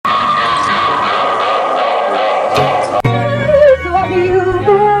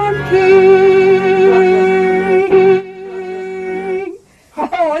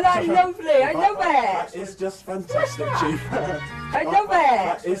fantastic, Chief. I love it.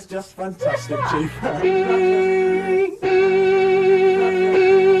 That is just fantastic, Chief.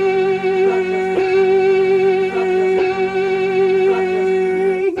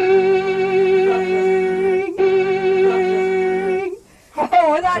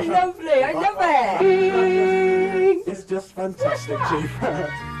 Oh, that's lovely. I love it. It's just fantastic, Chief.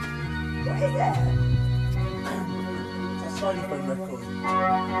 What is it? It's a xylophone record.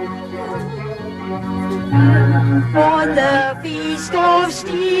 On the feast of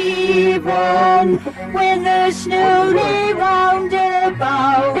Stephen, when the snow lay round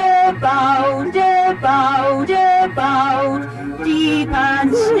about, deep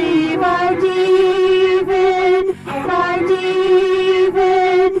and sleep, my David, my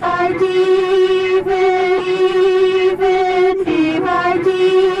David, my David, my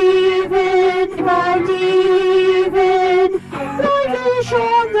David, my David, like a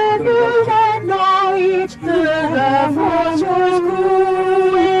on the moon at night, the force was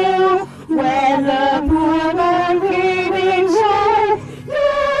cool. When the poor man came inside,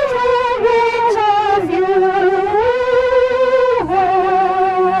 not a interview.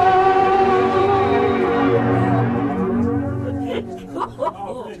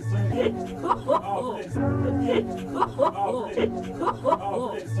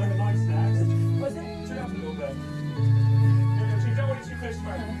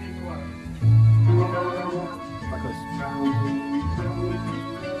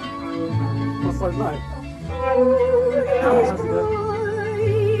 What's that like?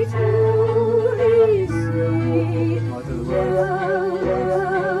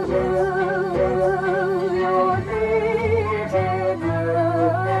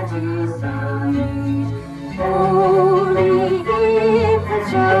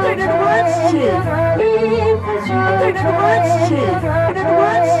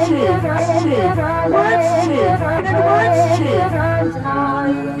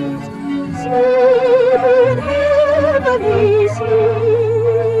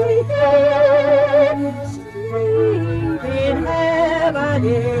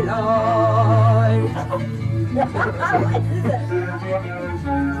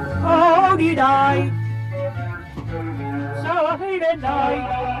 How did I? Silent night,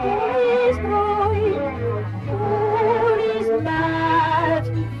 all is bright, all is mad.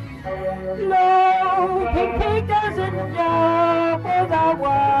 No, Pig doesn't know the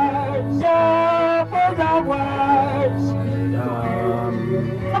words, the words.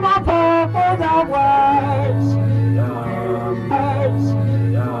 Come on, for the words, words.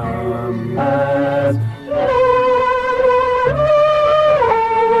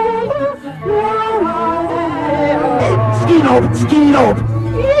 Skin up!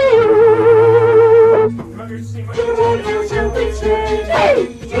 Hey!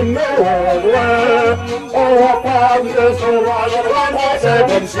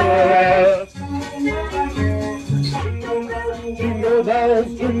 Jingle bells,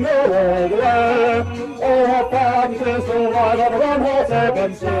 jingle all the way. Oh, fun whistle ride on a one-horse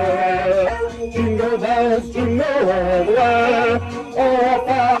open sleigh. Jingle bells, jingle all the way. Oh,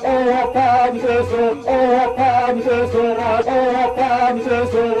 fun whistle, ride, oh, fun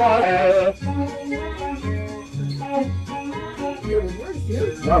whistle ride.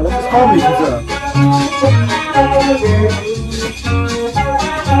 Wow, what's this harmony concert?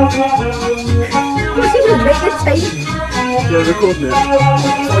 What's he doing? Make the tape? Yeah, recording it.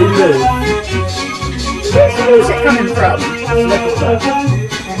 What do you do? Where's the music coming from?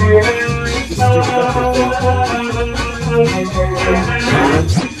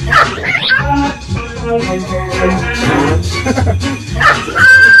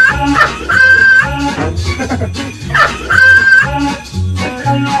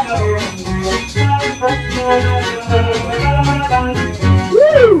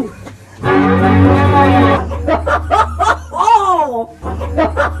 Woo! Oh!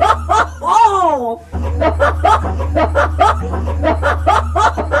 Oh!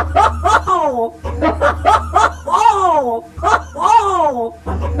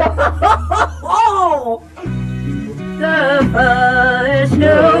 The first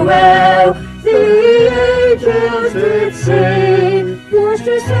Noel, the angels did sing, was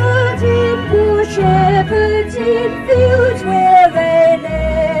to certain poor shepherds in fields where they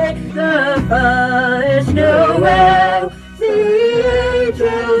lay. The first Noel, the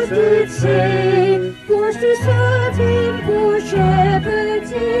angels did sing, was to certain poor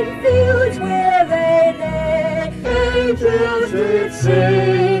shepherds in fields where they lay. Angels did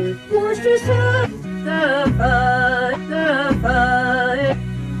sing, was to certain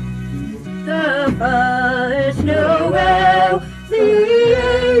the first Noel, the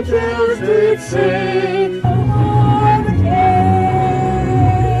angels did sing.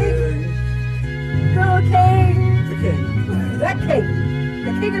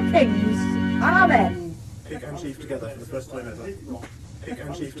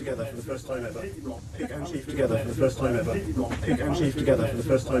 together for the first time ever. Pig and chief together for the first time ever. Pig and chief together for the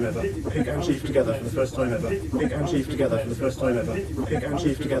first time ever. Pig and chief together for the first time ever. Pig and chief together for the first time ever. Pig and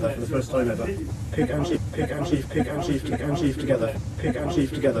chief together for the first time ever. Pig and chief, pig and chief, pig and chief, pig and chief together. Pig and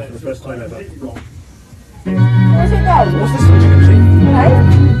chief together for the first time ever. What's it go? What's this one, chicken chief? Hey?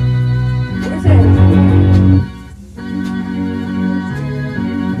 What's it?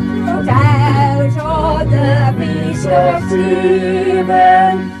 Out on the beach of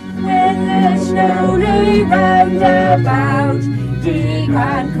Stephen, when the snow lay round about, Dick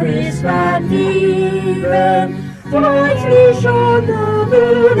and Chris and Stephen, brightly shone the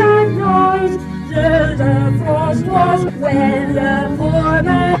moon at night, till the frost was when the poor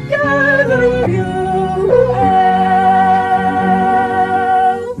man gathered you.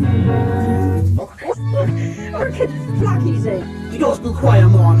 Flacky's in. You got to be quiet,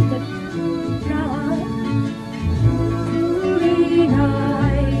 man. Holy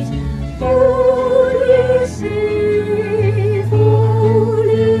night, holy safe,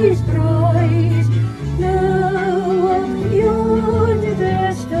 holy bright. Now beyond the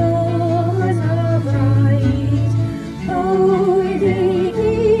stars are bright. Oh, the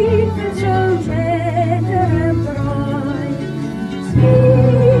infant so tender and bright.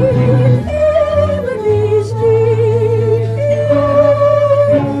 Sleep, heavenly sleep,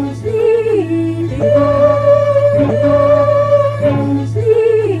 sleep,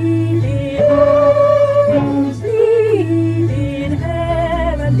 sleep in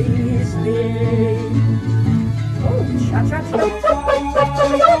heavenly sleep. Oh,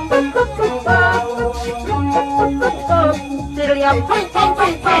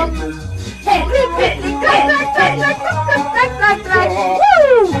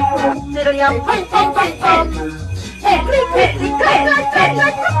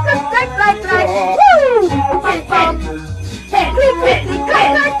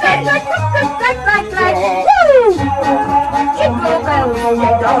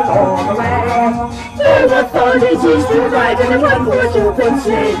 what fun it is to ride in a one-horse open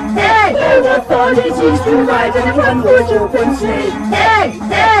sleigh! Hey! Oh, what fun it is to ride in a one-horse open sleigh! Hey!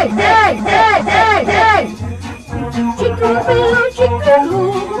 Hey! Hey! Hey! Hey! Hey! Jingle bell, jingle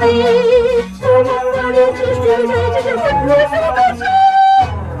all the way! Oh, what fun it is to ride in a one-horse open sleigh!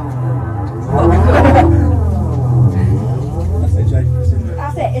 That's it, Jake. It's in there.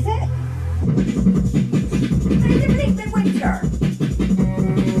 That's it, is it? They didn't leave the winter.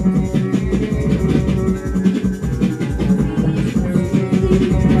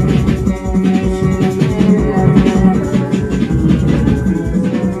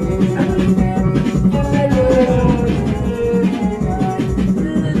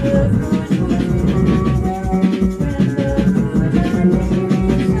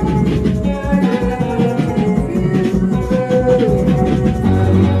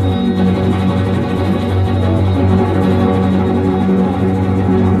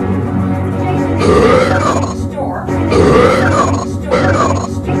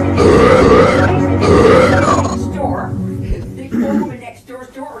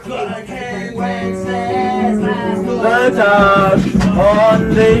 The touch on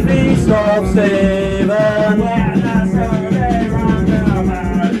the feast of Stephen.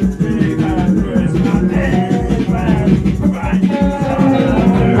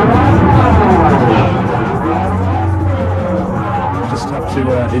 Just have to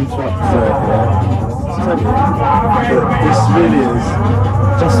interrupt here. This really is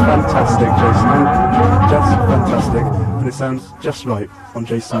just fantastic, Jason. Just fantastic. And it sounds just right on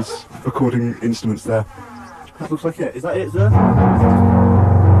Jason's recording instruments there. That looks like it. Is that it, sir?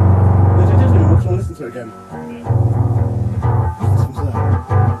 No, just listen to it again. Listen to that.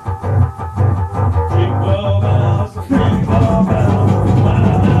 Jingle bells, when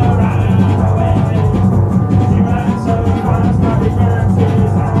they're riding away. He ran so fast that he ran to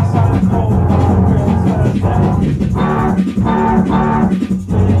his house and home on Christmas Day. Jingle bells,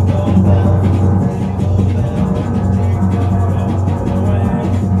 jingle bells, jingle all the way.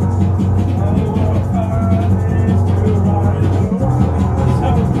 Oh, what fun it is to ride in a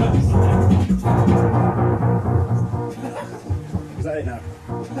one-horse open sleigh. Is that it now?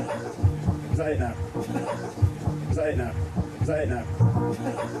 Is that it now? Is that it now? Is that it now?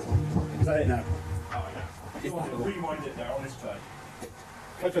 Is that it now? Oh, yeah. You want to rewind it there on this track.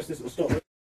 If I press this, it'll stop, right?